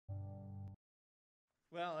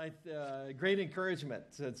Well, great encouragement.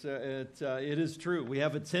 It is true. We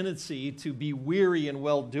have a tendency to be weary in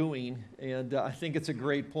well-doing, and I think it's a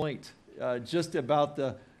great point. Just about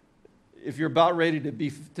if you're about ready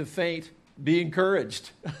to faint, be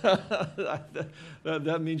encouraged.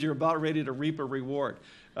 That means you're about ready to reap a reward.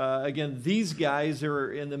 Again, these guys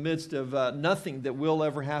are in the midst of nothing that we'll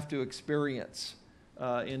ever have to experience,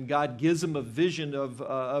 and God gives them a vision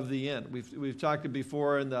of the end. We've talked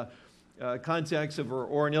before in the context of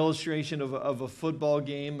or an illustration of a football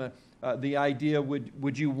game, the idea,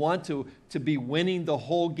 would you want to be winning the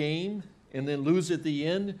whole game and then lose at the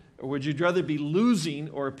end? Or would you rather be losing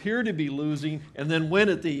or appear to be losing and then win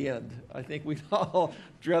at the end? I think we'd all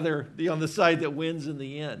rather be on the side that wins in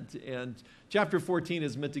the end. And chapter 14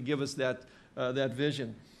 is meant to give us that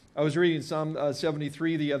vision. I was reading Psalm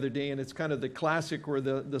 73 the other day, and it's kind of the classic where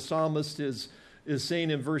the psalmist is saying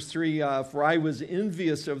in verse 3, for I was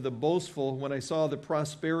envious of the boastful when I saw the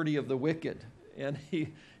prosperity of the wicked. And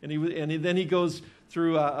then he goes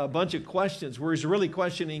through a bunch of questions where he's really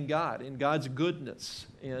questioning God and God's goodness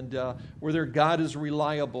and whether God is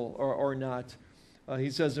reliable or not. He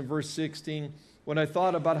says in verse 16, when I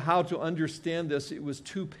thought about how to understand this, it was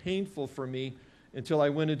too painful for me until I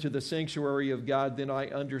went into the sanctuary of God. Then I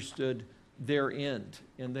understood their end.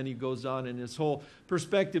 And then he goes on, and his whole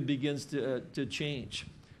perspective begins to change.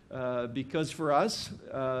 Because for us,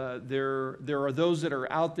 there are those that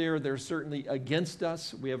are out there that are certainly against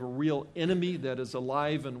us. We have a real enemy that is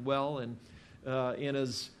alive and well and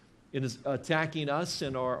is attacking us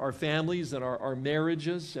and our families and our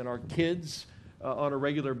marriages and our kids on a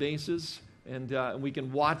regular basis. And we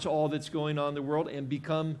can watch all that's going on in the world and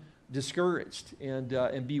become discouraged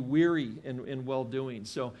and be weary in well-doing.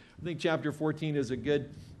 So I think chapter 14 is a good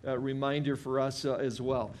reminder for us as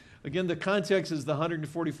well. Again, the context is the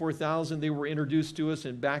 144,000. They were introduced to us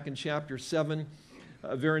back in chapter 7.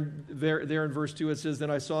 There in verse 2 it says,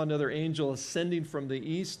 then I saw another angel ascending from the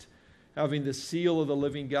east, having the seal of the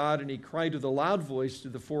living God, and he cried with a loud voice to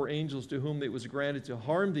the four angels to whom it was granted to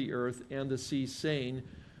harm the earth and the sea, saying,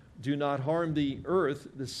 do not harm the earth,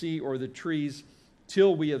 the sea, or the trees,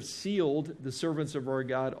 till we have sealed the servants of our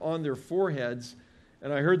God on their foreheads.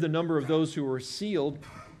 And I heard the number of those who were sealed,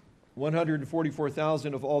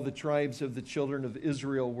 144,000 of all the tribes of the children of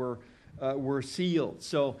Israel were sealed.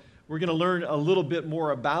 So we're going to learn a little bit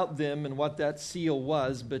more about them and what that seal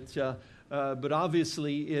was, but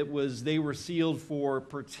obviously they were sealed for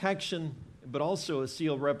protection, but also a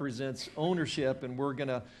seal represents ownership, and we're going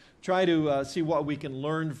to try to see what we can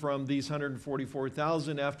learn from these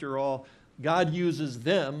 144,000. After all, God uses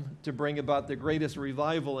them to bring about the greatest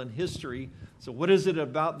revival in history. So what is it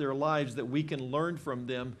about their lives that we can learn from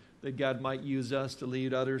them that God might use us to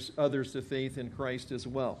lead others to faith in Christ as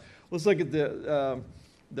well? Let's look at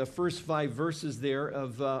the first 5 verses there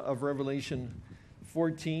of Revelation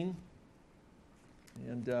 14.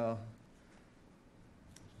 And I'll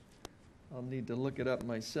need to look it up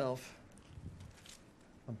myself.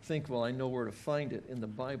 I'm thankful I know where to find it in the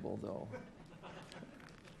Bible, though.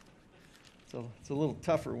 So it's a little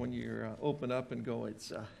tougher when you open up and go,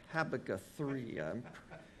 it's Habakkuk 3.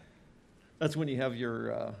 That's when you have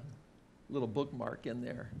your little bookmark in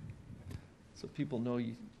there, so people know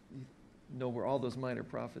you know where all those minor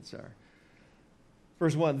prophets are.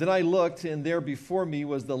 Verse 1, then I looked, and there before me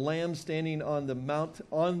was the Lamb standing on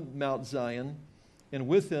Mount Zion, and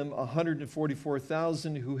with him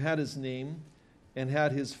 144,000 who had his name and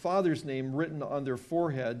had his Father's name written on their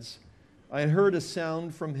foreheads. I heard a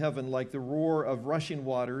sound from heaven like the roar of rushing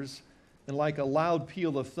waters and like a loud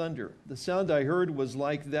peal of thunder. The sound I heard was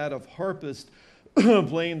like that of harpists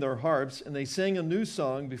playing their harps, and they sang a new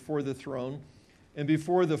song before the throne and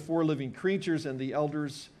before the 4 living creatures and the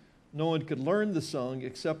elders. No one could learn the song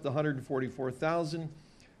except the 144,000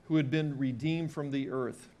 who had been redeemed from the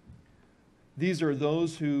earth. These are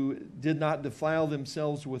those who did not defile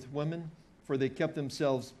themselves with women, for they kept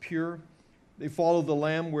themselves pure. They follow the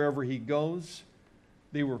Lamb wherever he goes.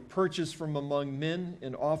 They were purchased from among men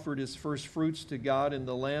and offered as first fruits to God and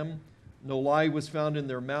the Lamb. No lie was found in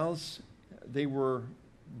their mouths. They were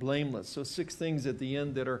blameless. So 6 things at the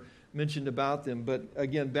end that are mentioned about them. But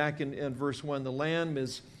again, back in verse 1, the Lamb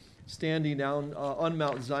is standing down on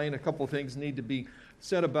Mount Zion. A couple of things need to be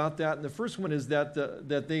said about that. And the first one is that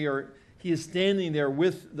he is standing there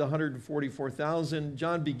with the 144,000.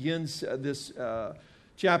 John begins this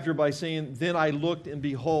chapter by saying, then I looked and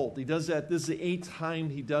behold. He does that. This is the 8th time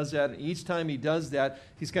he does that. And each time he does that,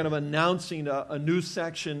 he's kind of announcing a new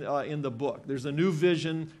section in the book. There's a new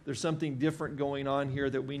vision. There's something different going on here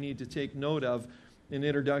that we need to take note of. An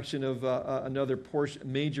introduction of another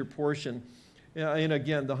major portion And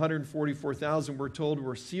again, the 144,000, we're told,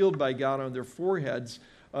 were sealed by God on their foreheads.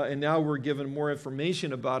 And now we're given more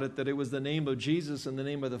information about it, that it was the name of Jesus and the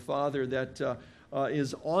name of the Father that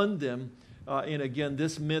is on them. And again,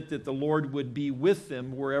 this meant that the Lord would be with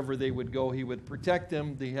them wherever they would go. He would protect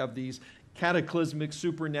them. They have these cataclysmic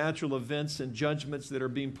supernatural events and judgments that are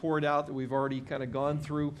being poured out that we've already kind of gone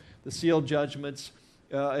through. The seal judgments,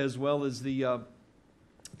 as well as the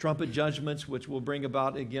trumpet judgments, which will bring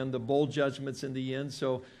about, again, the bowl judgments in the end.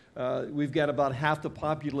 So we've got about half the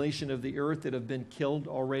population of the earth that have been killed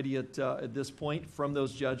already at this point from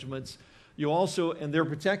those judgments. You also, and they're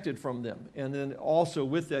protected from them. And then also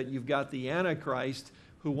with that, you've got the Antichrist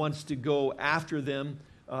who wants to go after them,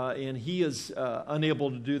 and he is unable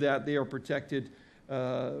to do that. They are protected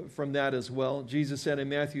from that as well. Jesus said in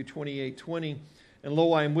Matthew 28:20, "And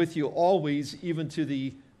lo, I am with you always, even to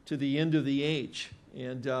the end of the age."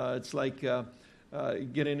 And it's like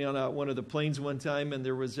getting on one of the planes one time, and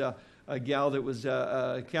there was a gal that was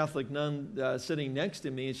a Catholic nun sitting next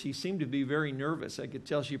to me, and she seemed to be very nervous. I could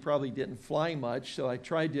tell she probably didn't fly much, so I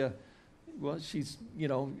tried to, she's,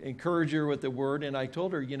 encourage her with the word, and I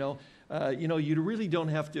told her, you really don't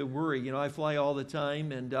have to worry. I fly all the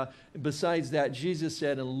time, and besides that, Jesus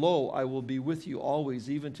said, "And lo, I will be with you always,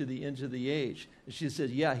 even to the end of the age." And she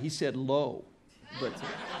said, "Yeah, he said lo."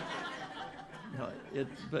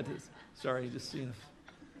 But, sorry, just,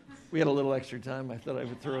 we had a little extra time. I thought I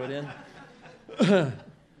would throw it in.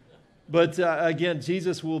 But again,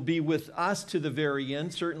 Jesus will be with us to the very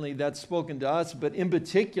end. Certainly that's spoken to us, but in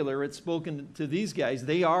particular, it's spoken to these guys.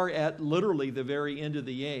 They are at literally the very end of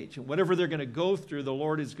the age. And whatever they're going to go through, the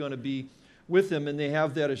Lord is going to be with them, and they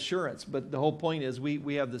have that assurance. But the whole point is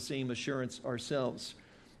we have the same assurance ourselves.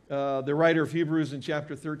 The writer of Hebrews in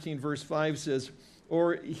chapter 13, verse 5 says,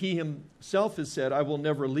 "Or he himself has said, I will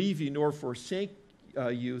never leave you nor forsake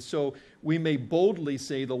you. So we may boldly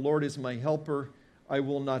say, the Lord is my helper. I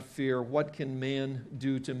will not fear. What can man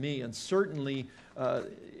do to me?" And certainly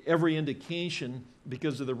every indication,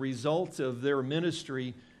 because of the results of their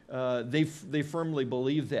ministry, they firmly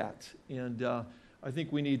believe that. And I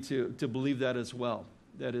think we need to believe that as well.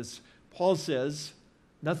 That is, Paul says,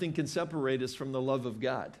 nothing can separate us from the love of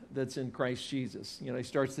God that's in Christ Jesus. He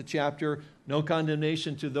starts the chapter, no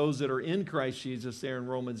condemnation to those that are in Christ Jesus there in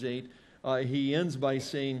Romans 8. He ends by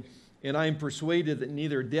saying, "And I am persuaded that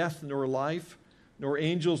neither death nor life, nor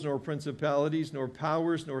angels, nor principalities, nor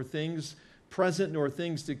powers, nor things present, nor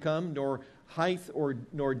things to come, nor height,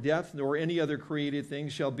 nor depth, nor any other created thing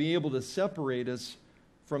shall be able to separate us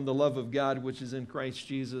from the love of God, which is in Christ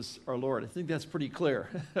Jesus our Lord." I think that's pretty clear.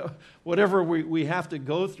 Whatever we have to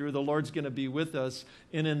go through, the Lord's going to be with us.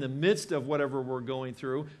 And in the midst of whatever we're going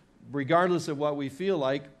through, regardless of what we feel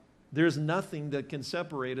like, there's nothing that can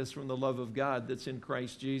separate us from the love of God that's in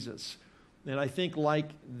Christ Jesus. And I think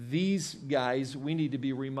like these guys, we need to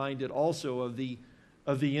be reminded also of the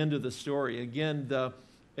end of the story. Again,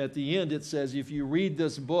 at the end it says, if you read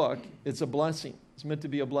this book, it's a blessing. It's meant to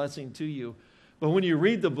be a blessing to you. But when you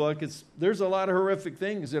read the book, there's a lot of horrific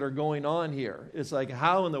things that are going on here. It's like,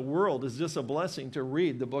 how in the world is this a blessing to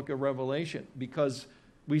read the book of Revelation? Because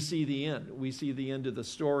we see the end. We see the end of the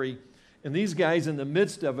story. And these guys in the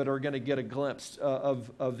midst of it are going to get a glimpse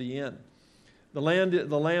of the end. The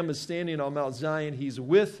Lamb is standing on Mount Zion. He's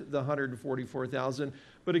with the 144,000.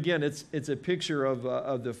 But again, it's a picture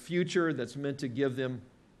of the future that's meant to give them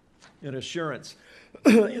an assurance.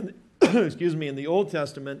 In the Old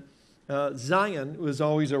Testament, Zion was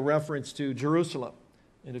always a reference to Jerusalem.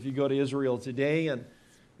 And if you go to Israel today and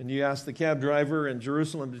you ask the cab driver in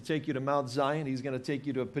Jerusalem to take you to Mount Zion, he's going to take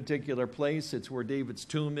you to a particular place. It's where David's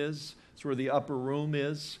tomb is. It's where the upper room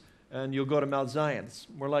is. And you'll go to Mount Zion. It's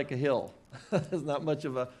more like a hill. It's not much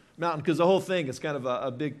of a mountain because the whole thing is kind of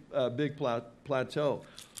a big plateau.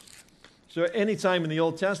 So anytime in the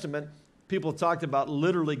Old Testament, people talked about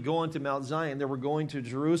literally going to Mount Zion. They were going to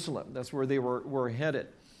Jerusalem. That's where they were headed.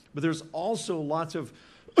 But there's also lots of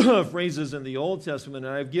phrases in the Old Testament,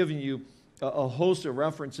 and I've given you a host of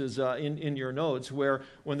references in your notes where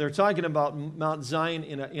when they're talking about Mount Zion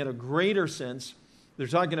in a greater sense, they're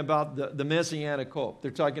talking about the Messianic hope.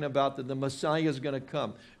 They're talking about that the Messiah is going to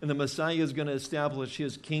come, and the Messiah is going to establish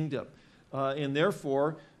his kingdom. And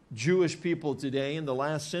therefore, Jewish people today in the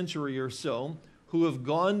last century or so who have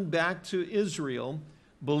gone back to Israel,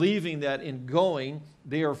 believing that in going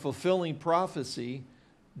they are fulfilling prophecy,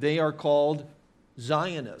 they are called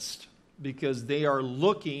Zionists because they are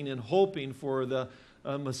looking and hoping for the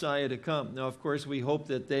Messiah to come. Now, of course, we hope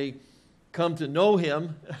that they come to know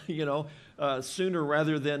him, sooner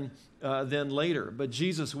rather than later. But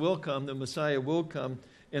Jesus will come, the Messiah will come,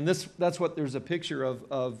 and that's what there's a picture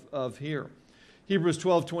of here. Hebrews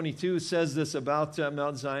 12:22 says this about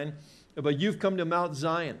Mount Zion. But you've come to Mount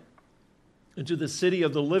Zion, and to the city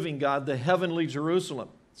of the living God, the heavenly Jerusalem.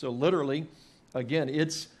 So literally, again,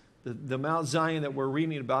 it's the Mount Zion that we're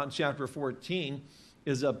reading about in chapter 14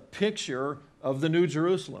 is a picture of the New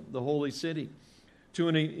Jerusalem, the holy city. To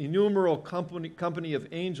an innumerable company of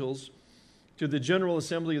angels, to the general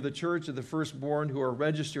assembly of the church of the firstborn who are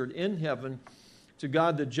registered in heaven, to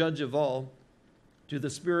God the judge of all, to the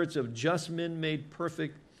spirits of just men made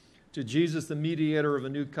perfect, to Jesus the mediator of a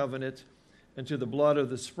new covenant, and to the blood of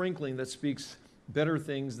the sprinkling that speaks better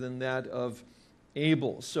things than that of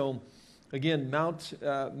Abel. So again, Mount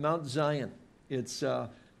Zion, it's the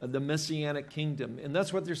Messianic kingdom. And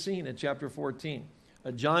that's what they're seeing in chapter 14.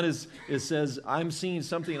 John says, I'm seeing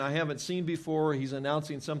something I haven't seen before. He's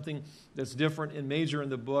announcing something that's different and major in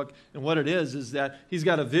the book. And what it is that he's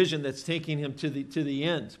got a vision that's taking him to the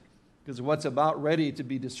end. Because what's about ready to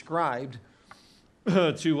be described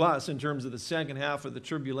to us in terms of the second half of the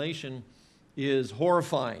tribulation is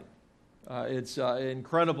horrifying. It's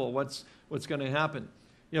incredible what's going to happen.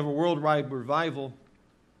 You have a worldwide revival,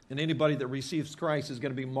 and anybody that receives Christ is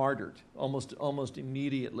going to be martyred almost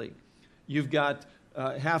immediately. You've got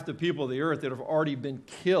half the people of the earth that have already been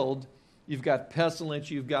killed. You've got pestilence,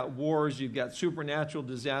 you've got wars, you've got supernatural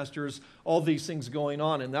disasters, all these things going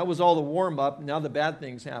on. And that was all the warm-up. Now the bad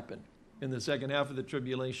things happen in the second half of the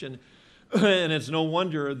tribulation. And it's no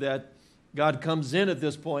wonder that God comes in at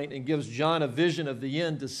this point and gives John a vision of the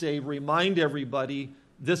end to say, remind everybody,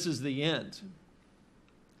 this is the end.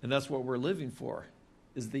 And that's what we're living for,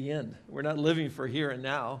 is the end. We're not living for here and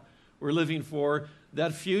now. We're living for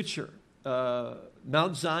that future.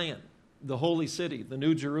 Mount Zion, the holy city, the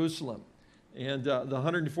New Jerusalem. And the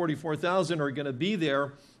 144,000 are going to be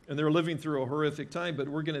there, and they're living through a horrific time, but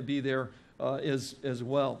we're going to be there as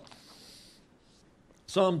well.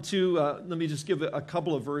 Psalm 2, let me just give a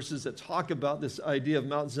couple of verses that talk about this idea of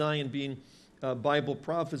Mount Zion being Bible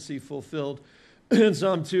prophecy fulfilled. In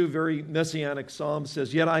Psalm 2, very messianic psalm,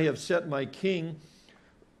 says, Yet I have set my king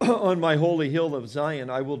on my holy hill of Zion.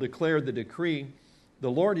 I will declare the decree.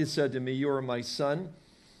 The Lord has said to me, You are my son.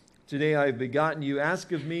 Today I have begotten you.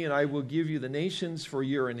 Ask of me, and I will give you the nations for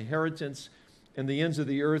your inheritance, and the ends of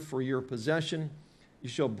the earth for your possession. You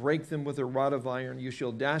shall break them with a rod of iron. You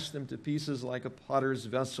shall dash them to pieces like a potter's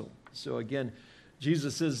vessel. So again,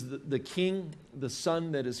 Jesus is the king, the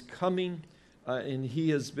son that is coming, and he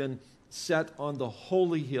has been set on the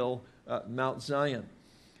holy hill, Mount Zion.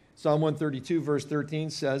 Psalm 132, verse 13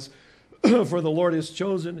 says, For the Lord has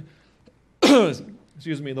chosen,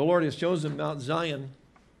 the Lord has chosen Mount Zion,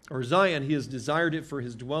 or Zion, he has desired it for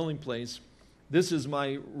his dwelling place. This is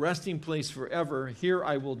my resting place forever. Here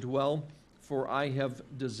I will dwell, for I have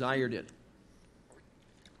desired it.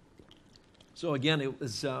 So again, it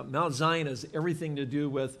was, Mount Zion has everything to do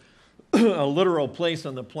with a literal place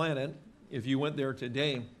on the planet, if you went there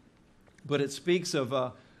today. But it speaks of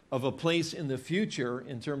a place in the future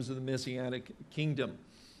in terms of the Messianic kingdom.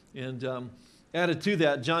 And added to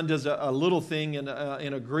that, John does a little thing in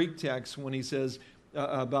a Greek text when he says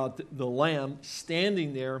about the Lamb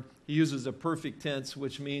standing there. He uses a perfect tense,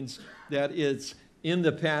 which means that it's in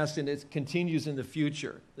the past and it continues in the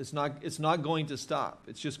future. It's not going to stop.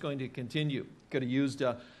 It's just going to continue. Could have used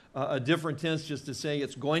a different tense just to say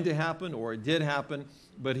it's going to happen or it did happen,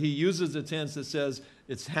 but he uses a tense that says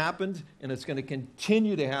it's happened and it's going to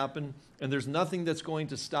continue to happen, and there's nothing that's going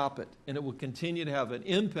to stop it, and it will continue to have an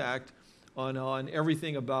impact on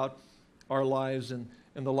everything about our lives and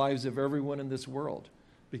the lives of everyone in this world,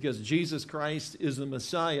 because Jesus Christ is the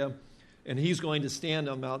Messiah, and he's going to stand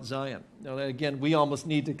on Mount Zion. Now, again, we almost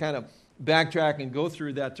need to kind of backtrack and go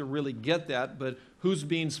through that to really get that, but who's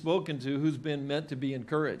being spoken to, who's been meant to be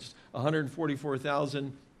encouraged?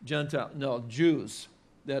 144,000 Jews.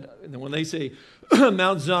 That when they say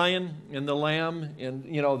Mount Zion and the Lamb, and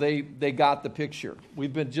they got the picture.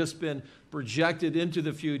 We've just been projected into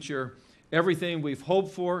the future. Everything we've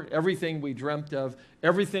hoped for, everything we dreamt of,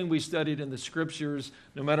 everything we studied in the Scriptures,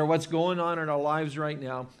 no matter what's going on in our lives right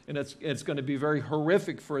now, and it's going to be very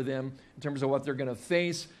horrific for them in terms of what they're going to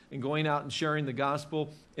face in going out and sharing the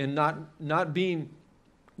gospel and not being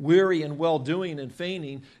weary and well-doing and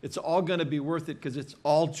fainting. It's all going to be worth it because it's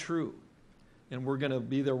all true, and we're going to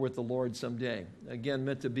be there with the Lord someday. Again,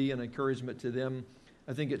 meant to be an encouragement to them.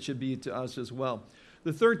 I think it should be to us as well.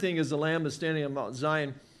 The third thing is the Lamb is standing on Mount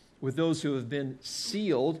Zion with those who have been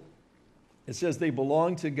sealed. It says they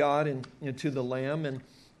belong to God and to the Lamb. And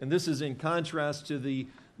this is in contrast to the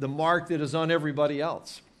mark that is on everybody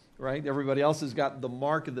else, right? Everybody else has got the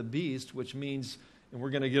mark of the beast, which means, and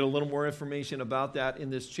we're going to get a little more information about that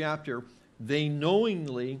in this chapter, they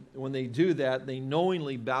knowingly, when they do that, they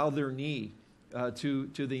knowingly bow their knee to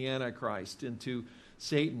the Antichrist and to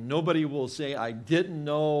Satan. Nobody will say, I didn't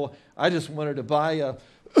know, I just wanted to buy a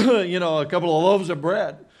couple of loaves of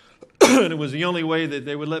bread. And it was the only way that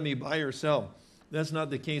they would let me buy or sell. That's not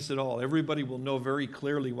the case at all. Everybody will know very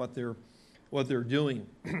clearly what they're doing.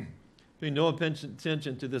 Pay no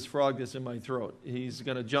attention to this frog that's in my throat. He's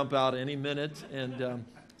going to jump out any minute, and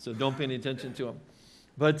so don't pay any attention to him.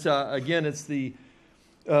 But again, it's the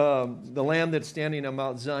Lamb that's standing on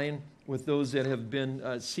Mount Zion with those that have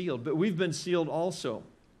been sealed. But we've been sealed also.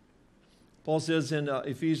 Paul says in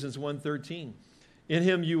Ephesians 1:13, in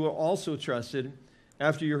him you were also trusted,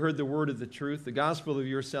 after you heard the word of the truth, the gospel of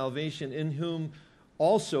your salvation, in whom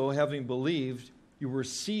also, having believed, you were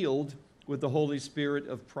sealed with the Holy Spirit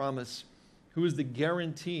of promise, who is the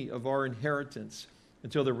guarantee of our inheritance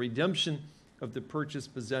until the redemption of the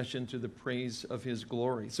purchased possession to the praise of his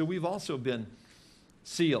glory. So we've also been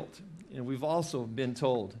sealed, and we've also been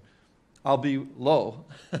told, I'll be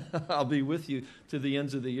I'll be with you to the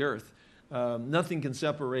ends of the earth. Nothing can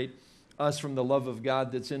separate us from the love of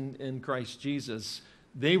God that's in Christ Jesus.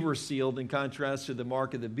 They were sealed in contrast to the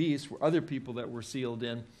mark of the beast, where other people that were sealed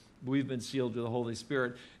in. We've been sealed with the Holy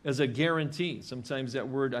Spirit as a guarantee. Sometimes that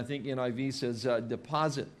word, I think NIV says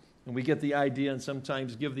deposit. And we get the idea and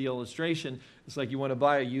sometimes give the illustration. It's like you want to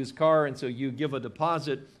buy a used car, and so you give a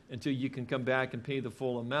deposit until you can come back and pay the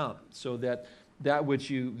full amount, so that that which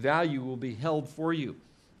you value will be held for you.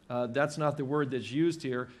 That's not the word that's used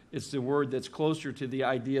here. It's the word that's closer to the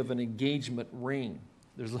idea of an engagement ring.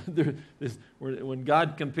 When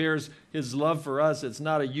God compares his love for us, it's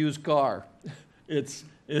not a used car. It's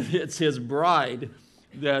his bride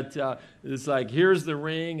that it's like, here's the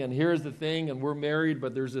ring and here's the thing, and we're married,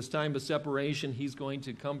 but there's this time of separation. He's going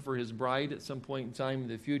to come for his bride at some point in time in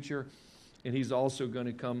the future, and he's also going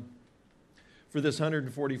to come for this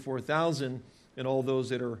 144,000 and all those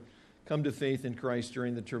that are come to faith in Christ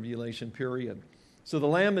during the tribulation period. So the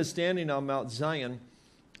Lamb is standing on Mount Zion,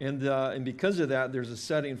 and because of that, there's a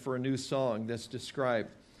setting for a new song that's described.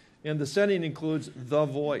 And the setting includes the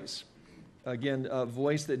voice. Again, a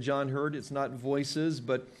voice that John heard. It's not voices,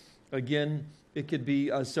 but again, it could be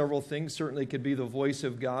several things. Certainly it could be the voice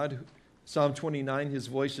of God. Psalm 29, his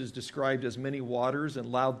voice is described as many waters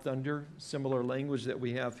and loud thunder, similar language that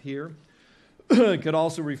we have here. It could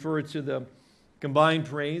also refer to the combined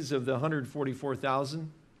praise of the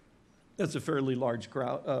 144,000. That's a fairly large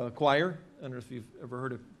choir. I don't know if you've ever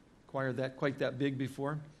heard a choir quite that big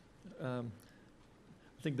before. I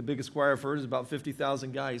think the biggest choir I've heard is about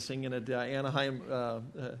 50,000 guys singing at Anaheim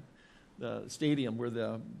Stadium,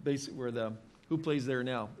 who plays there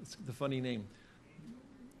now? It's the funny name.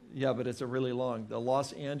 Yeah, but it's a really long. The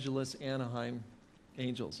Los Angeles Anaheim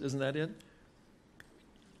Angels. Isn't that it?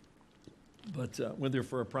 But went there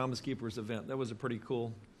for a Promise Keepers event. That was a pretty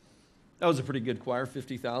good choir,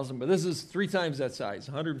 50,000. But this is 3 times that size,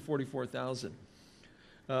 144,000.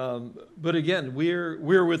 But again,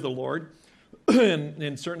 we're with the Lord,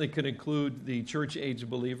 and certainly could include the church age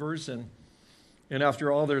believers. And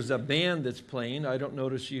after all, there's a band that's playing. I don't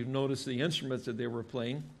notice you noticed the instruments that they were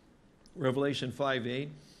playing. Revelation 5:8.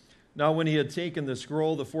 Now when he had taken the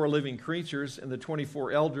scroll, the 4 living creatures and the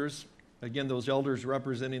 24 elders, again, those elders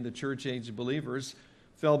representing the church age believers,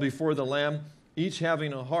 fell before the Lamb, each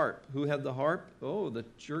having a harp. Who had the harp? Oh, the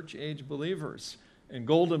church age believers. And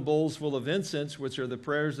golden bowls full of incense, which are the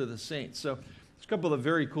prayers of the saints. So there's a couple of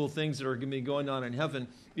very cool things that are going to be going on in heaven.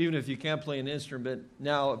 Even if you can't play an instrument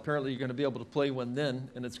now, apparently you're going to be able to play one then,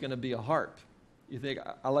 and it's going to be a harp. You think,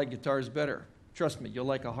 I like guitars better. Trust me, you'll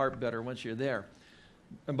like a harp better once you're there.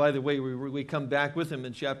 And by the way, we come back with him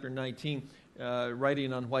in chapter 19,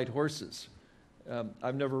 riding on white horses.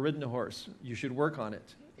 I've never ridden a horse. You should work on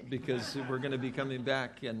it, because we're going to be coming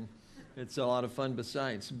back, and it's a lot of fun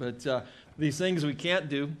besides. But these things we can't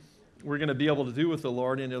do, we're going to be able to do with the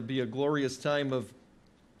Lord, and it'll be a glorious time of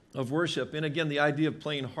worship. And again, the idea of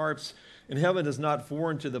playing harps in heaven is not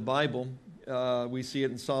foreign to the Bible. We see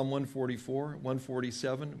it in Psalm 144,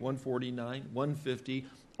 147, 149, 150,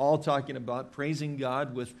 all talking about praising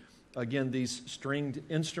God with, again, these stringed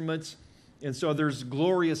instruments. And so there's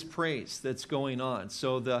glorious praise that's going on.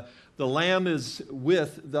 So the Lamb is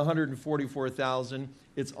with the 144,000.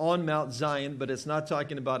 It's on Mount Zion, but it's not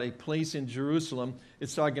talking about a place in Jerusalem.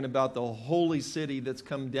 It's talking about the holy city that's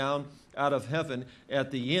come down out of heaven at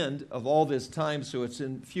the end of all this time. So it's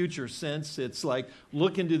in future sense. It's like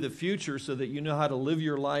look into the future so that you know how to live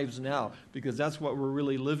your lives now, because that's what we're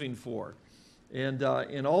really living for. And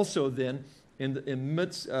also then,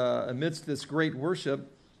 amidst this great worship,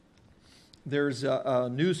 there's a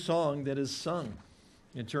new song that is sung.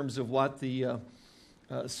 In terms of what the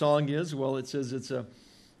song is, well, it says it's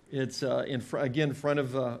in front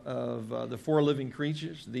of the four living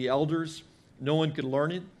creatures, the elders. No one could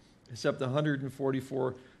learn it except the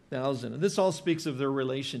 144,000. And this all speaks of their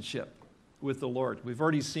relationship with the Lord. We've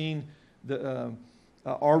already seen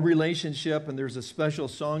our relationship, and there's a special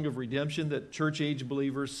song of redemption that church-age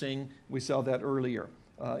believers sing. We saw that earlier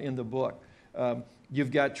in the book.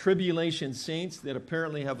 You've got tribulation saints that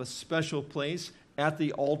apparently have a special place at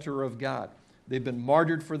the altar of God. They've been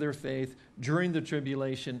martyred for their faith during the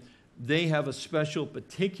tribulation. They have a special,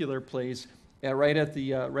 particular place right at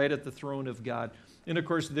the throne of God. And of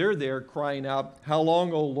course, they're there crying out, "How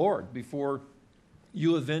long, O Lord, before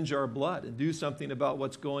you avenge our blood and do something about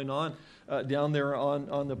what's going on down there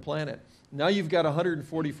on the planet?" Now you've got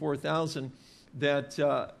 144,000 that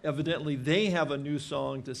evidently they have a new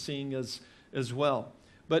song to sing as well.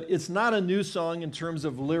 But it's not a new song in terms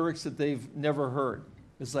of lyrics that they've never heard.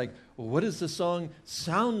 It's like, well, what does the song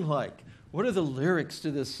sound like? What are the lyrics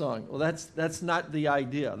to this song? Well, that's not the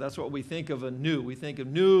idea. That's what we think of a new. We think of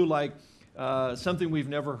new like something we've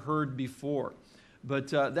never heard before. But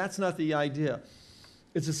that's not the idea.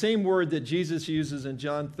 It's the same word that Jesus uses in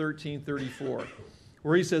John 13:34,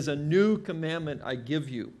 where he says, "A new commandment I give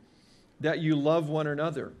you, that you love one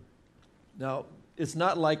another." Now, it's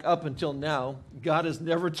not like up until now, God has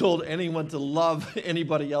never told anyone to love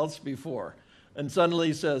anybody else before. And suddenly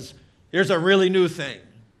he says, here's a really new thing.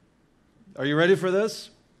 Are you ready for this?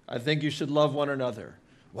 I think you should love one another.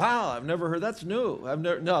 Wow, I've never heard, that's new.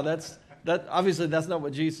 Obviously that's not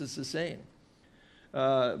what Jesus is saying.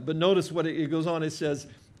 But notice what it goes on. It says,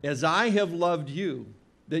 "As I have loved you,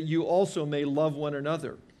 that you also may love one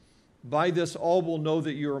another. By this all will know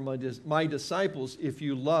that you are my disciples if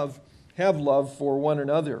you have love for one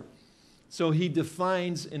another." So he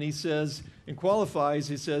defines and he says, and qualifies,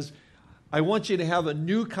 he says, I want you to have a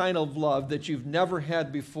new kind of love that you've never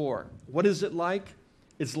had before. What is it like?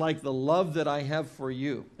 It's like the love that I have for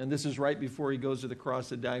you. And this is right before he goes to the cross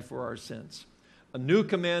to die for our sins. "A new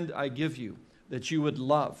command I give you, that you would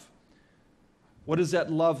love." What is that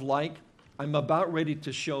love like? I'm about ready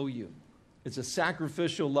to show you. It's a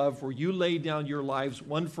sacrificial love where you lay down your lives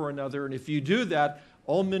one for another. And if you do that,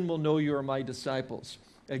 all men will know you are my disciples.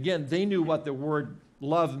 Again, they knew what the word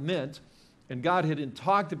love meant. And God hadn't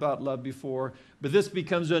talked about love before, but this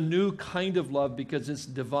becomes a new kind of love because it's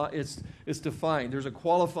defined. There's a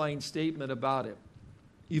qualifying statement about it.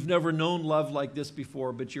 You've never known love like this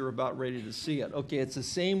before, but you're about ready to see it. Okay, it's the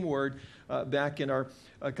same word back in our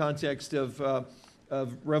context of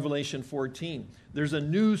Revelation 14. There's a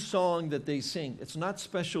new song that they sing. It's not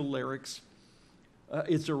special lyrics.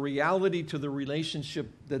 It's a reality to the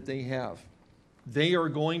relationship that they have. They are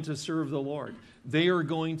going to serve the Lord. They are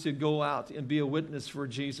going to go out and be a witness for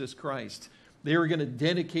Jesus Christ. They are going to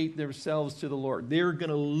dedicate themselves to the Lord. They are going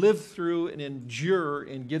to live through and endure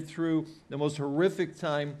and get through the most horrific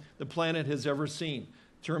time the planet has ever seen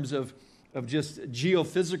in terms of just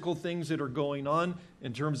geophysical things that are going on,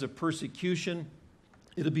 in terms of persecution.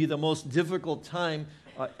 It'll be the most difficult time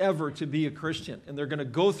ever to be a Christian. And they're going to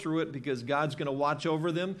go through it because God's going to watch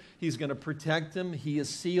over them. He's going to protect them. He has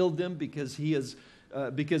sealed them because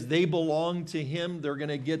they belong to him. They're going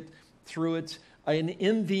to get through it. And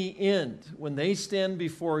in the end, when they stand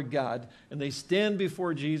before God and they stand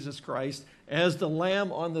before Jesus Christ as the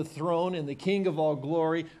Lamb on the throne and the King of all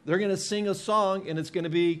glory, they're going to sing a song, and it's going to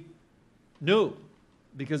be new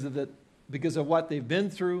because of what they've been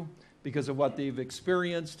through, because of what they've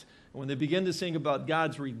experienced. And when they begin to sing about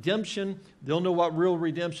God's redemption, they'll know what real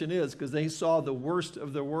redemption is because they saw the worst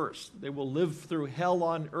of the worst. They will live through hell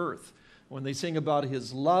on earth. When they sing about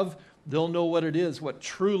his love, they'll know what it is, what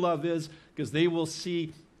true love is, because they will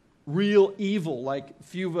see real evil like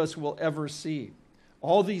few of us will ever see.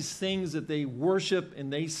 All these things that they worship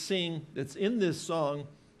and they sing that's in this song,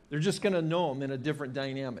 they're just going to know them in a different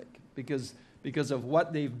dynamic because of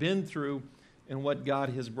what they've been through and what God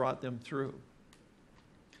has brought them through.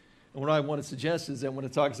 And what I want to suggest is that when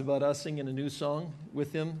it talks about us singing a new song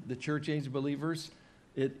with him, the church-age believers,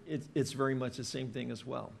 it's very much the same thing as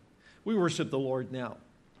well. We worship the Lord now,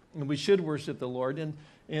 and we should worship the Lord.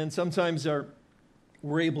 And sometimes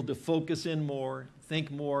we're able to focus in more, think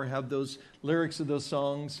more, have those lyrics of those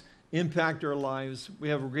songs impact our lives. We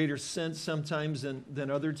have a greater sense sometimes than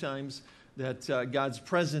other times that God's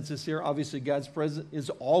presence is here. Obviously, God's presence is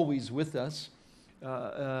always with us.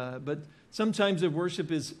 But sometimes the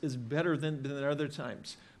worship is better than other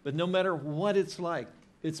times. But no matter what it's like,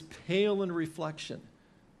 it's pale in reflection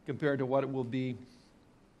compared to what it will be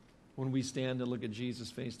when we stand and look at Jesus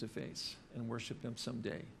face to face and worship him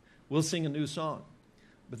someday. We'll sing a new song.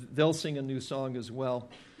 but they'll sing a new song as well.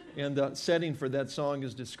 And the setting for that song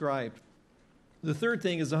is described. The third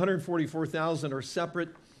thing is 144,000 are separate,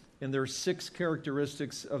 and there are 6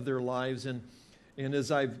 characteristics of their lives. And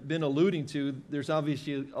as I've been alluding to, there's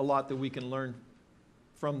obviously a lot that we can learn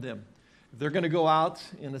from them. If they're going to go out,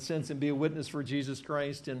 in a sense, and be a witness for Jesus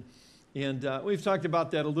Christ, and we've talked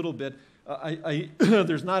about that a little bit.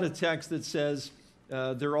 There's not a text that says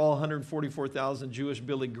they're all 144,000 Jewish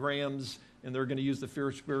Billy Grahams, and they're going to use the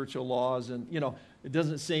spiritual laws. And, it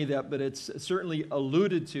doesn't say that, but it's certainly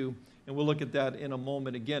alluded to. And we'll look at that in a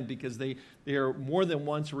moment again, because they are more than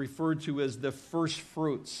once referred to as the first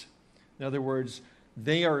fruits. In other words,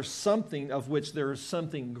 they are something of which there is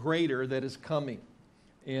something greater that is coming.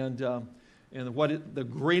 And the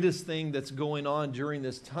greatest thing that's going on during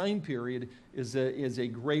this time period is a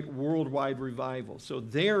great worldwide revival. So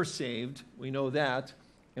they are saved, we know that,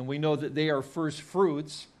 and we know that they are first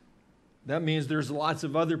fruits. That means there's lots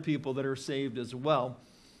of other people that are saved as well.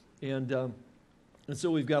 And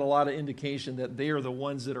so we've got a lot of indication that they are the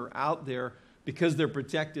ones that are out there because they're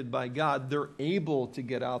protected by God. They're able to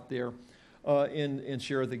get out there and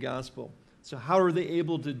share the gospel. So how are they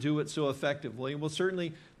able to do it so effectively? Well,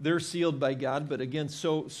 certainly they're sealed by God, but again,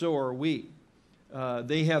 so are we.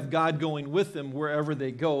 They have God going with them wherever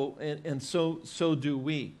they go, and so do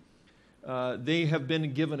we. They have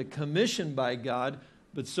been given a commission by God,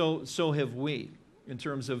 but so have we, in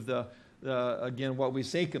terms of again, what we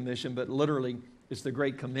say commission, but literally it's the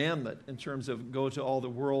great commandment in terms of go to all the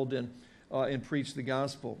world and preach the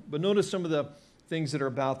gospel. But notice some of the things that are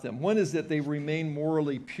about them. One is that they remain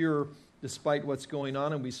morally pure despite what's going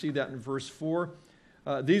on, and we see that in verse 4.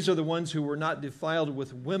 These are the ones who were not defiled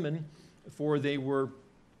with women, for they were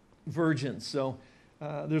virgins. So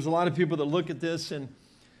there's a lot of people that look at this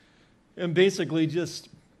and basically just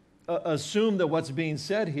assume that what's being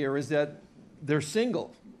said here is that they're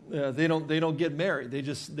single. They don't get married. They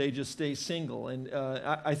just stay single. And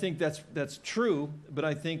I think that's true, but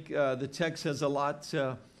I think the text has a lot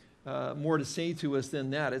more to say to us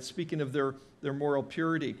than that. It's speaking of their moral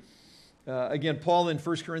purity. Again, Paul in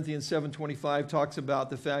 1 Corinthians 7:25 talks about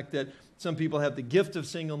the fact that some people have the gift of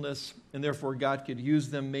singleness, and therefore God could use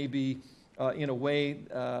them maybe in a way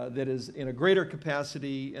that is in a greater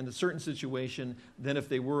capacity in a certain situation than if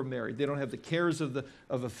they were married. They don't have the cares of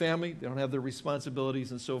a family. They don't have the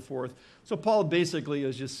responsibilities and so forth. So Paul basically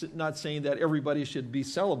is just not saying that everybody should be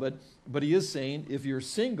celibate, but he is saying if you're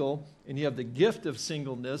single and you have the gift of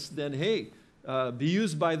singleness, then hey, be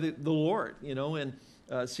used by the Lord, and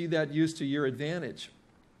see that used to your advantage.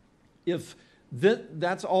 If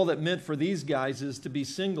that's all that meant for these guys is to be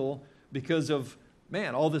single because of,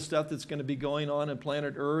 all the stuff that's going to be going on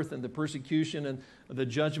planet Earth and the persecution and the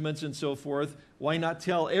judgments and so forth, why not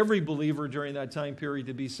tell every believer during that time period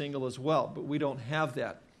to be single as well? But we don't have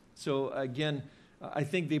that. So again, I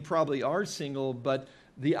think they probably are single, but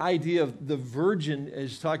the idea of the virgin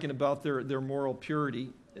is talking about their moral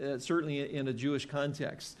purity, certainly in a Jewish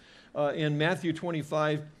context. In Matthew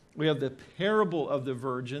 25, we have the parable of the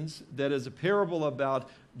virgins. That is a parable about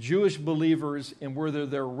Jewish believers and whether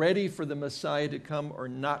they're ready for the Messiah to come or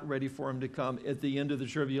not ready for him to come at the end of the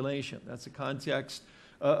tribulation. That's the context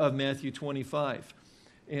of Matthew 25.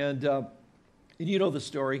 And you know the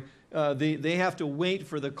story. They have to wait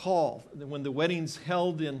for the call. When the wedding's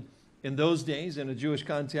held in those days, in a Jewish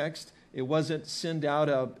context, it wasn't send out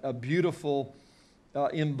a beautiful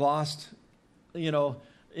embossed,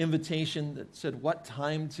 invitation that said what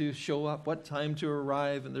time to show up, what time to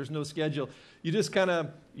arrive, and there's no schedule. You just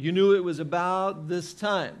you knew it was about this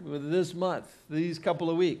time, this month, these couple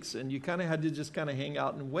of weeks, and you kind of had to just hang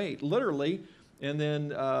out and wait, literally. And then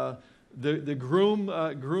the groom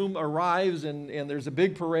arrives, and there's a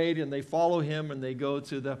big parade, and they follow him, and they go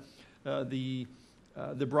to the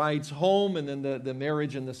bride's home, and then the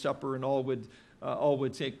marriage and the supper and all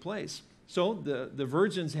would take place. So the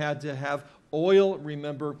virgins had to have oil,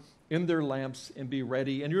 remember, in their lamps and be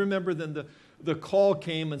ready. And you remember then the call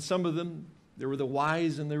came, and some of them, there were the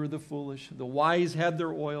wise and there were the foolish. The wise had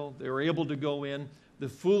their oil. They were able to go in. The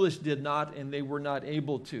foolish did not, and they were not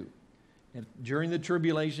able to. And during the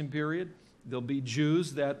tribulation period, there'll be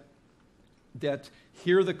Jews that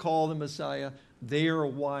hear the call of the Messiah. They are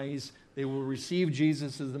wise. They will receive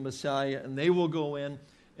Jesus as the Messiah, and they will go in,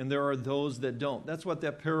 and there are those that don't. That's what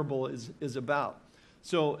that parable is about.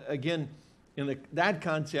 So again, in that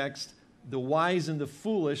context, the wise and the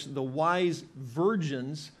foolish, the wise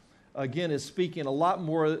virgins, again, is speaking a lot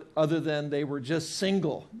more other than they were just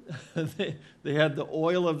single. They had the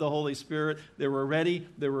oil of the Holy Spirit. They were ready.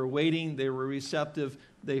 They were waiting. They were receptive.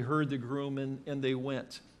 They heard the groom, and they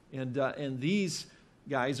went. And these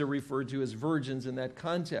guys are referred to as virgins in that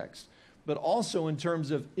context. But also in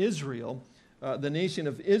terms of Israel, the nation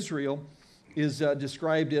of Israel is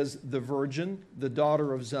described as the virgin, the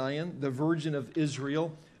daughter of Zion, the virgin of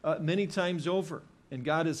Israel, many times over. And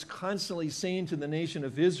God is constantly saying to the nation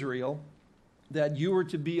of Israel that you are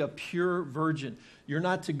to be a pure virgin. You're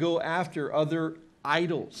not to go after other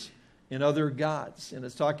idols and other gods. And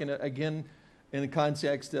it's talking again in the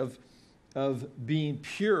context of being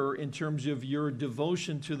pure in terms of your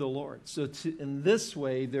devotion to the Lord. So in this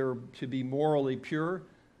way, they're to be morally pure.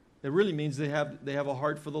 It really means they have a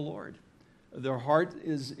heart for the Lord. Their heart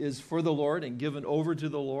is for the Lord and given over to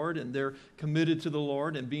the Lord, and they're committed to the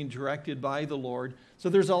Lord and being directed by the Lord. So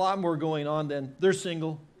there's a lot more going on than they're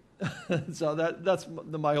single. So that's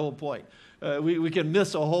my whole point. We can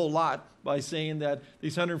miss a whole lot by saying that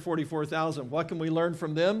these 144,000, what can we learn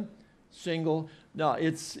from them? Single. No,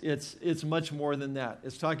 it's much more than that.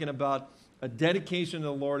 It's talking about a dedication to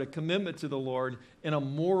the Lord, a commitment to the Lord, and a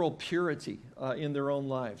moral purity in their own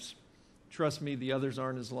lives. Trust me, the others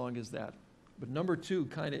aren't as long as that. But number two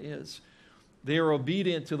kind of is. They are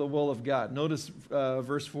obedient to the will of God. Notice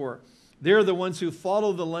verse 4. They're the ones who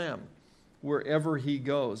follow the Lamb wherever he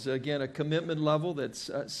goes. Again, a commitment level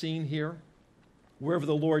that's seen here. Wherever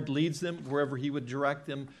the Lord leads them, wherever he would direct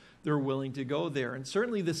them, they're willing to go there. And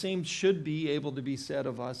certainly the same should be able to be said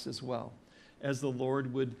of us as well, as the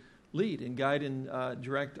Lord would lead and guide and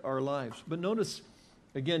direct our lives. But notice,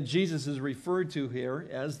 again, Jesus is referred to here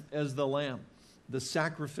as the Lamb, the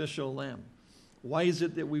sacrificial Lamb. Why is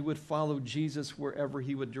it that we would follow Jesus wherever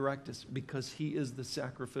he would direct us? Because he is the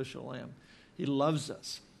sacrificial Lamb. He loves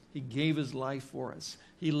us. He gave his life for us.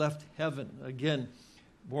 He left heaven, again,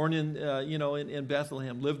 born in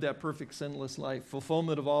Bethlehem, lived that perfect sinless life,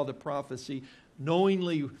 fulfillment of all the prophecy,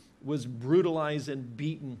 knowingly was brutalized and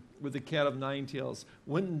beaten with the cat of nine tails,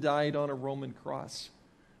 went and died on a Roman cross.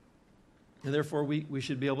 And therefore, we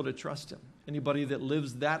should be able to trust him. Anybody that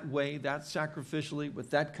lives that way, that sacrificially, with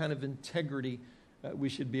that kind of integrity, we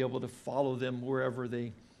should be able to follow them wherever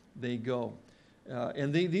they go.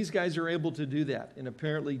 And these guys are able to do that, and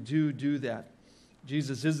apparently do that.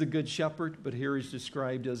 Jesus is the good shepherd, but here he's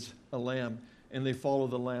described as a lamb, and they follow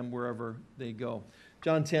the lamb wherever they go.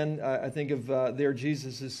 John 10, I think of there,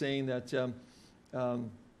 Jesus is saying that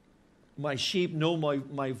my sheep know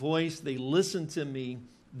my voice, they listen to me,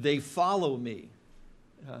 they follow me.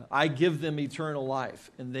 I give them eternal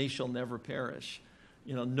life, and they shall never perish.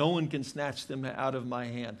 No one can snatch them out of my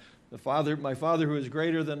hand. My Father who is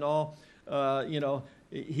greater than all, no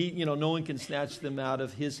one can snatch them out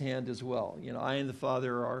of his hand as well. I and the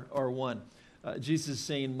Father are one. Jesus is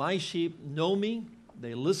saying, my sheep know me,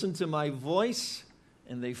 they listen to my voice,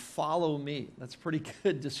 and they follow me. That's a pretty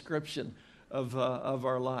good description of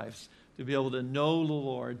our lives. To be able to know the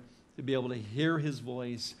Lord, to be able to hear his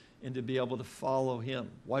voice, and to be able to follow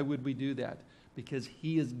him. Why would we do that? Because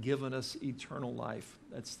he has given us eternal life.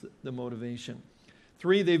 That's the motivation.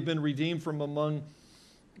 3, they've been redeemed from among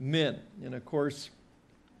men. And of course,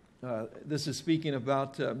 this is speaking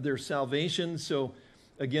about their salvation. So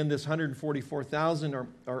again, this 144,000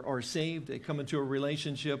 are saved. They come into a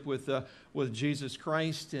relationship with Jesus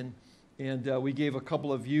Christ. And we gave a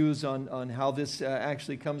couple of views on how this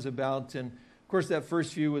actually comes about. And of course, that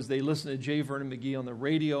first view was they listen to J. Vernon McGee on the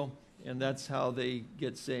radio, and that's how they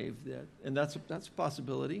get saved. And that's a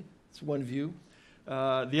possibility. It's one view.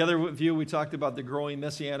 The other view, we talked about the growing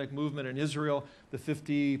Messianic movement in Israel, the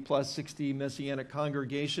 50 plus 60 Messianic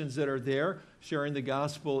congregations that are there, sharing the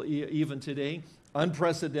gospel even today.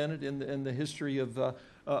 Unprecedented in the history of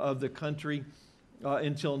the country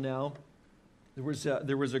until now.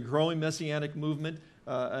 There was a growing Messianic movement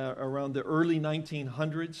around the early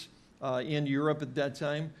 1900s in Europe at that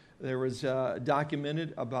time. There was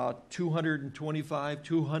documented about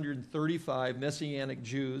 235 Messianic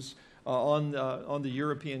Jews on the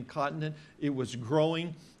European continent. It was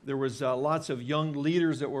growing. There was lots of young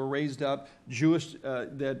leaders that were raised up, Jewish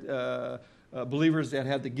believers that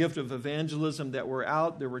had the gift of evangelism that were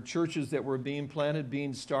out. There were churches that were being planted,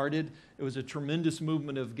 being started. It was a tremendous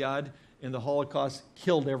movement of God, and the Holocaust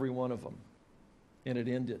killed every one of them, and it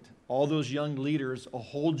ended. All those young leaders, a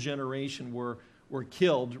whole generation were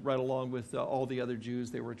killed right along with all the other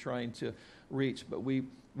Jews they were trying to reach. But we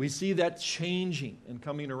see that changing and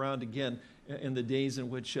coming around again in the days in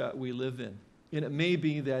which we live in. And it may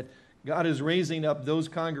be that God is raising up those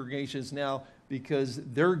congregations now because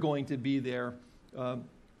they're going to be there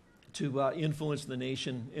to influence the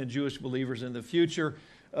nation and Jewish believers in the future.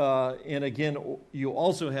 And again, you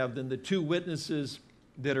also have then the 2 witnesses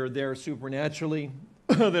that are there supernaturally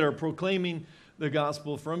that are proclaiming the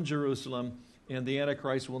gospel from Jerusalem and the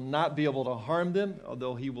Antichrist will not be able to harm them,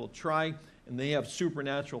 although he will try, and they have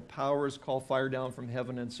supernatural powers, call fire down from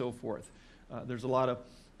heaven and so forth. There's a lot of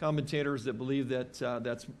commentators that believe that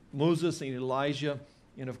that's Moses and Elijah,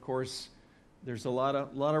 and of course, there's a lot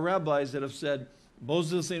of rabbis that have said,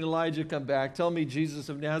 Moses and Elijah come back, tell me Jesus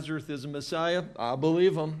of Nazareth is a Messiah, I'll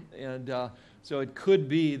believe him. And so it could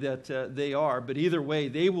be that they are, but either way,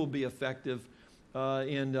 they will be effective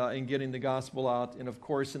in getting the gospel out. And of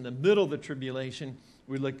course, in the middle of the tribulation,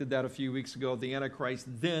 we looked at that a few weeks ago, the Antichrist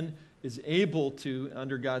then is able to,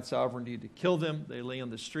 under God's sovereignty, to kill them. They lay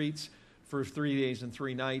on the streets for 3 days and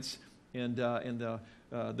 3 nights, and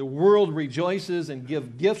the world rejoices and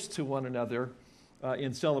give gifts to one another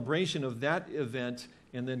in celebration of that event,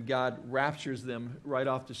 and then God raptures them right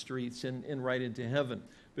off the streets and right into heaven.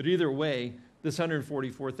 But either way, this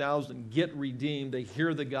 144,000 get redeemed, they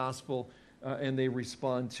hear the gospel, and they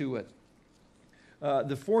respond to it.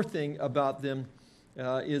 The fourth thing about them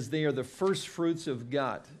is they are the first fruits of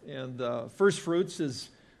God. And first fruits is,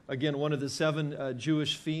 again, one of the 7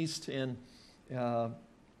 Jewish feasts, and a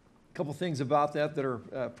couple things about that that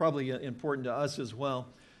are probably important to us as well.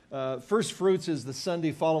 First fruits is the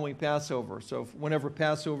Sunday following Passover. So whenever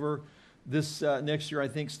Passover this next year, I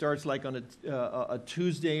think, starts like on a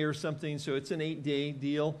Tuesday or something. So it's an 8-day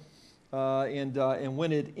deal. And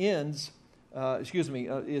when it ends, it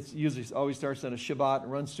usually always starts on a Shabbat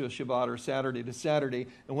and runs to a Shabbat or Saturday to Saturday.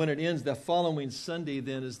 And when it ends, the following Sunday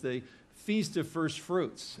then is the Feast of First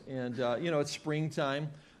Fruits. And, it's springtime.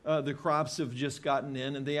 The crops have just gotten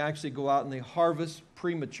in, and they actually go out and they harvest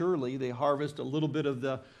prematurely. They harvest a little bit of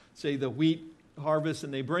the wheat harvest,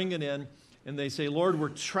 and they bring it in, and they say, Lord, we're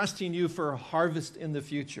trusting you for a harvest in the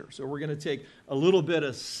future. So we're going to take a little bit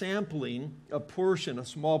of sampling, a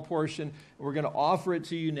small portion, and we're going to offer it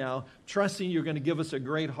to you now, trusting you're going to give us a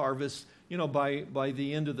great harvest, by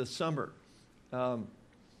the end of the summer.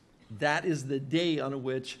 That is the day on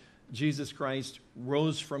which Jesus Christ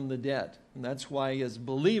rose from the dead. And that's why as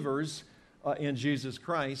believers in Jesus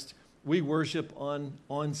Christ, we worship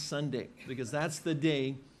on Sunday, because that's the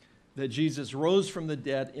day that Jesus rose from the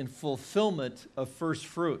dead in fulfillment of first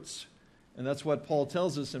fruits. And that's what Paul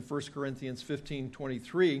tells us in 1 Corinthians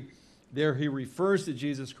 15:23. There he refers to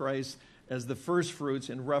Jesus Christ as the first fruits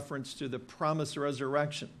in reference to the promised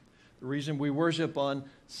resurrection. The reason we worship on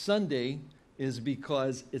Sunday is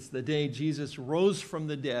because it's the day Jesus rose from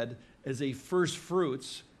the dead as a first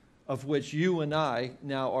fruits of which you and I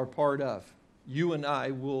now are part of. You and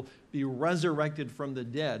I will be resurrected from the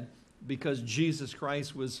dead because Jesus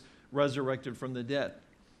Christ was resurrected from the dead.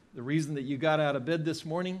 The reason that you got out of bed this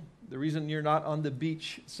morning, the reason you're not on the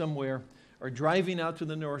beach somewhere or driving out to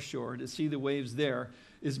the North Shore to see the waves there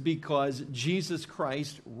is because Jesus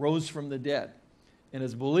Christ rose from the dead. And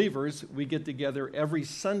as believers, we get together every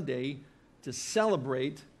Sunday to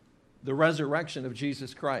celebrate the resurrection of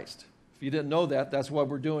Jesus Christ. If you didn't know that, that's what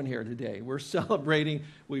we're doing here today. We're celebrating,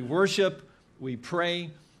 we worship, we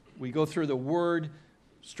pray, we go through the Word,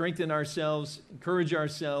 strengthen ourselves, encourage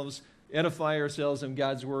ourselves, edify ourselves in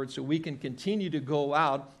God's Word so we can continue to go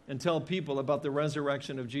out and tell people about the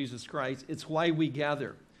resurrection of Jesus Christ. It's why we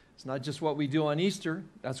gather. It's not just what we do on Easter.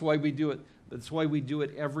 That's why we do it. That's why we do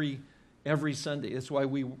it every Sunday. That's why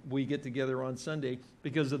we get together on Sunday,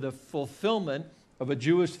 because of the fulfillment of a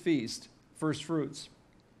Jewish feast, first fruits.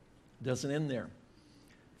 Doesn't end there.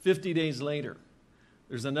 50 days later,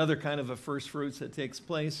 there's another kind of a first fruits that takes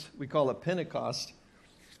place. We call it Pentecost.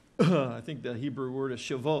 I think the Hebrew word is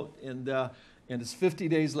Shavuot. And it's 50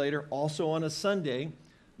 days later, also on a Sunday.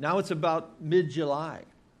 Now it's about mid-July.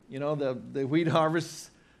 The wheat harvest,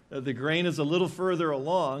 the grain is a little further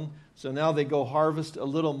along, so now they go harvest a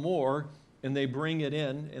little more, and they bring it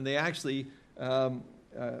in, and they actually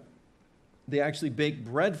bake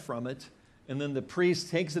bread from it, and then the priest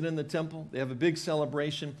takes it in the temple. They have a big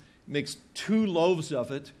celebration, makes 2 loaves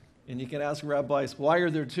of it, and you can ask rabbis, why are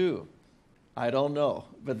there 2? I don't know,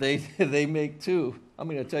 but they make 2. I'm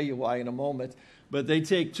going to tell you why in a moment. But they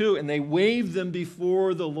take 2, and they wave them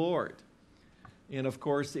before the Lord. And, of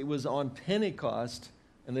course, it was on Pentecost,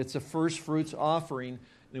 and it's a first fruits offering,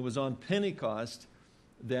 and it was on Pentecost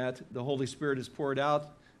that the Holy Spirit is poured out.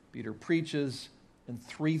 Peter preaches, and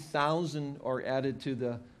 3,000 are added to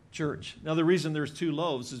the church. Now, the reason there's 2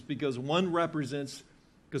 loaves is because one represents,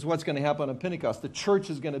 because what's going to happen on Pentecost? The church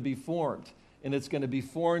is going to be formed, and it's going to be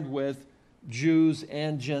formed with Jews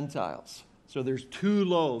and Gentiles. So there's 2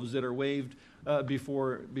 loaves that are waved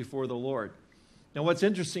before the Lord. Now, what's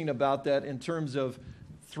interesting about that in terms of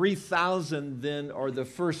 3,000 then are the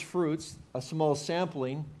first fruits, a small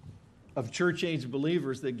sampling of church-age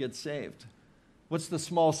believers that get saved. What's the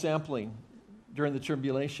small sampling during the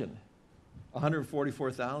tribulation?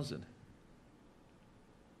 144,000.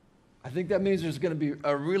 I think that means there's going to be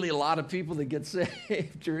a really lot of people that get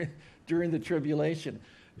saved during the tribulation.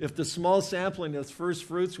 If the small sampling of first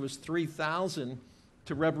fruits was 3,000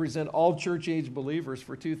 to represent all church-age believers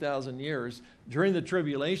for 2,000 years, during the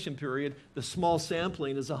tribulation period, the small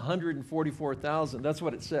sampling is 144,000. That's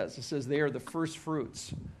what it says. It says they are the first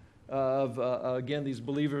fruits of, again, these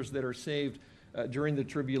believers that are saved during the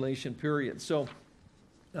tribulation period. So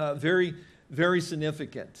very, very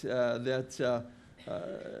significant that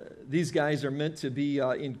these guys are meant to be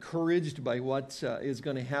encouraged by what is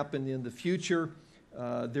going to happen in the future.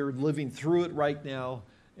 They're living through it right now,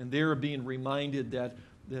 and they're being reminded that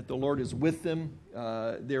the Lord is with them.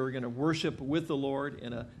 They're going to worship with the Lord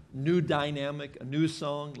in a new dynamic, a new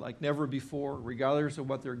song like never before, regardless of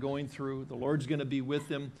what they're going through. The Lord's going to be with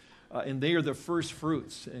them, and they are the first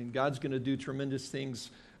fruits, and God's going to do tremendous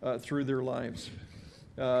things through their lives.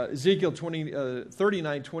 Ezekiel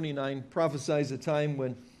 39:29 prophesies a time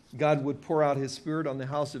when God would pour out his Spirit on the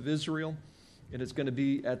house of Israel, and it's going to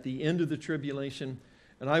be at the end of the tribulation.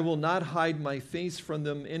 And I will not hide my face from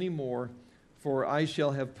them anymore, for I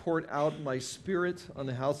shall have poured out my Spirit on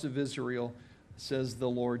the house of Israel, says the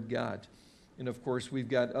Lord God. And of course, we've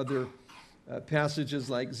got other passages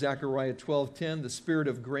like Zechariah 12:10, the Spirit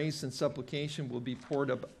of grace and supplication will be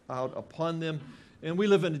poured out upon them. And we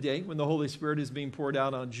live in a day when the Holy Spirit is being poured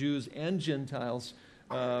out on Jews and Gentiles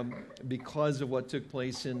because of what took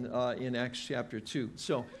place in Acts chapter 2.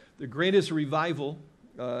 So the greatest revival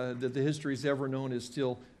that the history has ever known is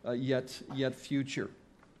still yet future.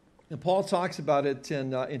 And Paul talks about it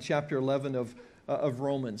in chapter 11 of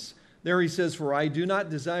Romans. There he says, "For I do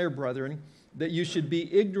not desire, brethren, that you should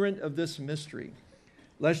be ignorant of this mystery,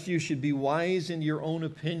 lest you should be wise in your own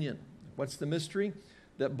opinion." What's the mystery?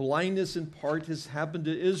 That blindness in part has happened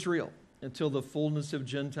to Israel until the fullness of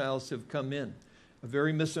Gentiles have come in. A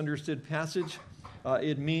very misunderstood passage.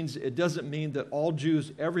 It doesn't mean that all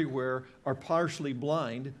Jews everywhere are partially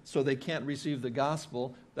blind, so they can't receive the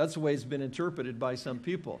gospel. That's the way it's been interpreted by some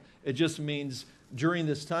people. It just means during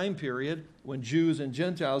this time period, when Jews and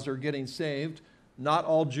Gentiles are getting saved, not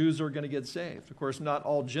all Jews are going to get saved. Of course, not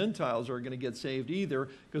all Gentiles are going to get saved either,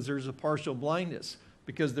 because there's a partial blindness.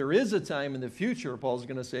 Because there is a time in the future, Paul's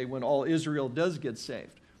going to say, when all Israel does get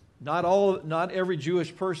saved. Not every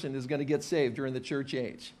Jewish person is going to get saved during the church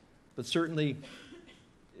age. But certainly,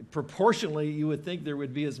 proportionally, you would think there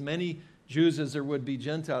would be as many Jews as there would be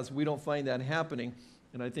Gentiles. We don't find that happening.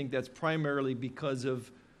 And I think that's primarily because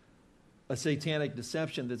of a satanic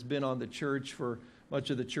deception that's been on the church for much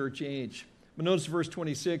of the church age. But notice verse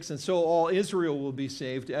 26, "And so all Israel will be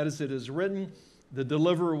saved, as it is written, the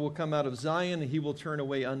deliverer will come out of Zion, and he will turn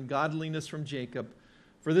away ungodliness from Jacob.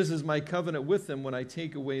 For this is my covenant with them when I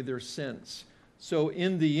take away their sins." So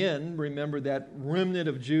in the end, remember that remnant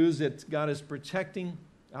of Jews that God is protecting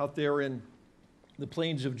out there in the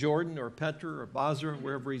plains of Jordan or Petra or Basra,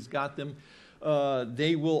 wherever he's got them,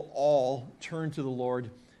 they will all turn to the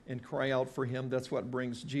Lord and cry out for him. That's what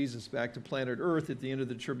brings Jesus back to planet Earth at the end of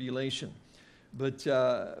the tribulation. But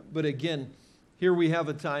again, here we have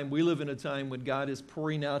a time, we live in a time when God is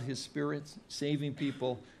pouring out his Spirit, saving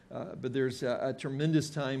people, but there's a tremendous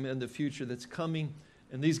time in the future that's coming,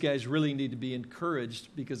 and these guys really need to be encouraged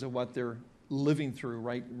because of what they're living through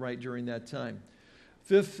right during that time.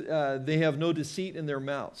 Fifth, they have no deceit in their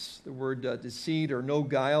mouths. The word deceit or no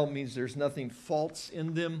guile means there's nothing false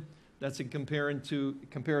in them. That's in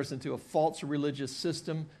comparison to a false religious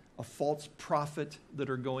system, a false prophet that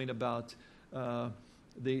are going about.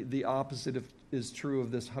 The opposite is true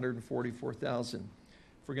of this 144,000.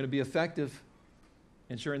 If we're going to be effective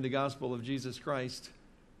in sharing the gospel of Jesus Christ,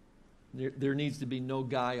 there needs to be no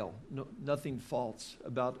guile, nothing false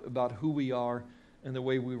about who we are and the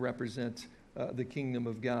way we represent the kingdom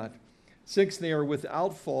of God. Six, they are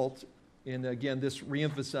without fault, and again, this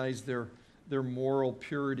reemphasized their moral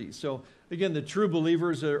purity. So again, the true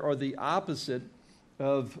believers are the opposite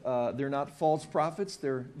of, they're not false prophets,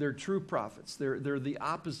 they're true prophets. They're the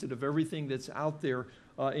opposite of everything that's out there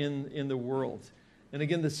in the world. And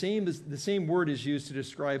again, the same word is used to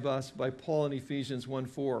describe us by Paul in Ephesians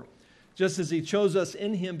 1:4. Just as he chose us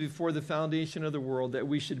in him before the foundation of the world, that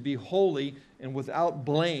we should be holy and without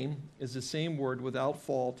blame, is the same word, without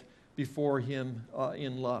fault, before him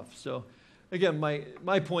in love. So again,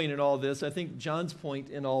 my point in all this, I think John's point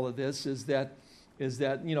in all of this is that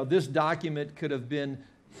this document could have been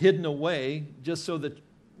hidden away just so that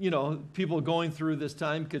people going through this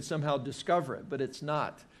time could somehow discover it, but it's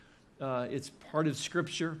not. It's part of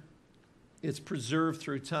Scripture. It's preserved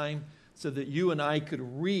through time so that you and I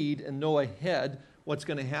could read and know ahead what's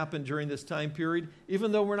going to happen during this time period,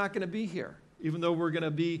 even though we're not going to be here, even though we're going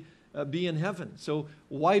to be in heaven. So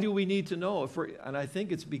why do we need to know? And I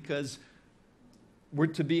think it's because we're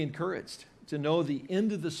to be encouraged, to know the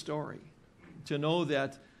end of the story, to know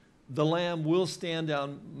that the Lamb will stand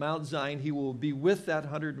on Mount Zion. He will be with that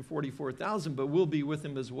 144,000, but we'll be with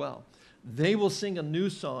him as well. They will sing a new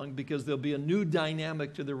song because there'll be a new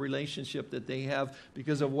dynamic to the relationship that they have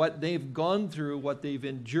because of what they've gone through, what they've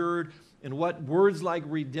endured, and what words like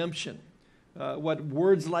redemption, what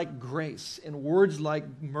words like grace and words like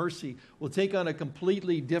mercy will take on a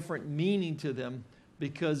completely different meaning to them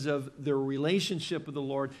because of their relationship with the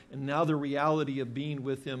Lord and now the reality of being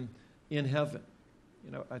with him in heaven.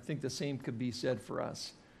 You know, I think the same could be said for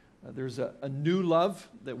us. There's a new love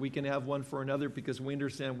that we can have one for another because we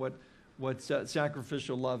understand what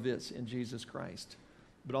sacrificial love is in Jesus Christ.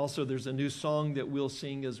 But also there's a new song that we'll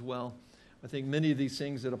sing as well. I think many of these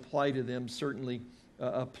things that apply to them certainly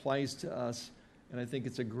applies to us. And I think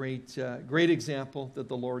it's a great example that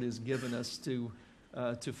the Lord has given us to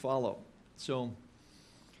follow. So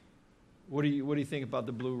what do you think about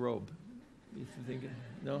the blue robe? You think,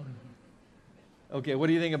 no? Okay, what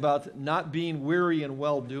do you think about not being weary and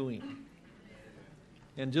well-doing?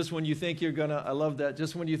 And just when you think you're going to, I love that,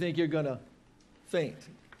 just when you think you're going to faint,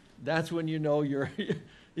 that's when you know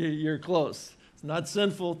you're close. It's not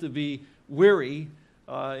sinful to be weary,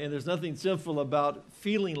 and there's nothing sinful about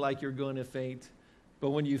feeling like you're going to faint. But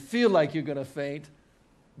when you feel like you're going to faint,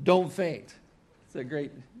 don't faint. It's a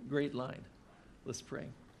great line. Let's pray.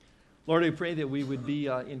 Lord, I pray that we would be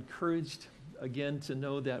encouraged again to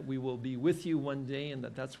know that we will be with you one day and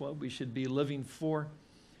that that's what we should be living for.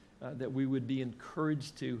 That we would be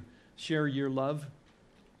encouraged to share your love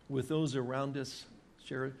with those around us,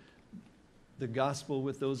 share the gospel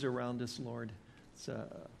with those around us, Lord. It's a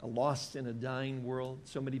lost and a dying world.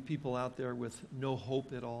 So many people out there with no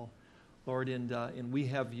hope at all, Lord, and we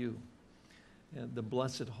have you, and the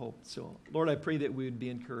blessed hope. So, Lord, I pray that we would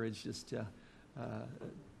be encouraged just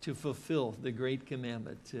to fulfill the great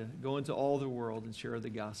commandment, to go into all the world and share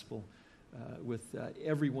the gospel with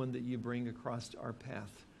everyone that you bring across our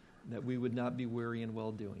path, that we would not be weary in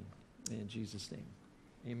well-doing. In Jesus' name,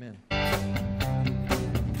 amen.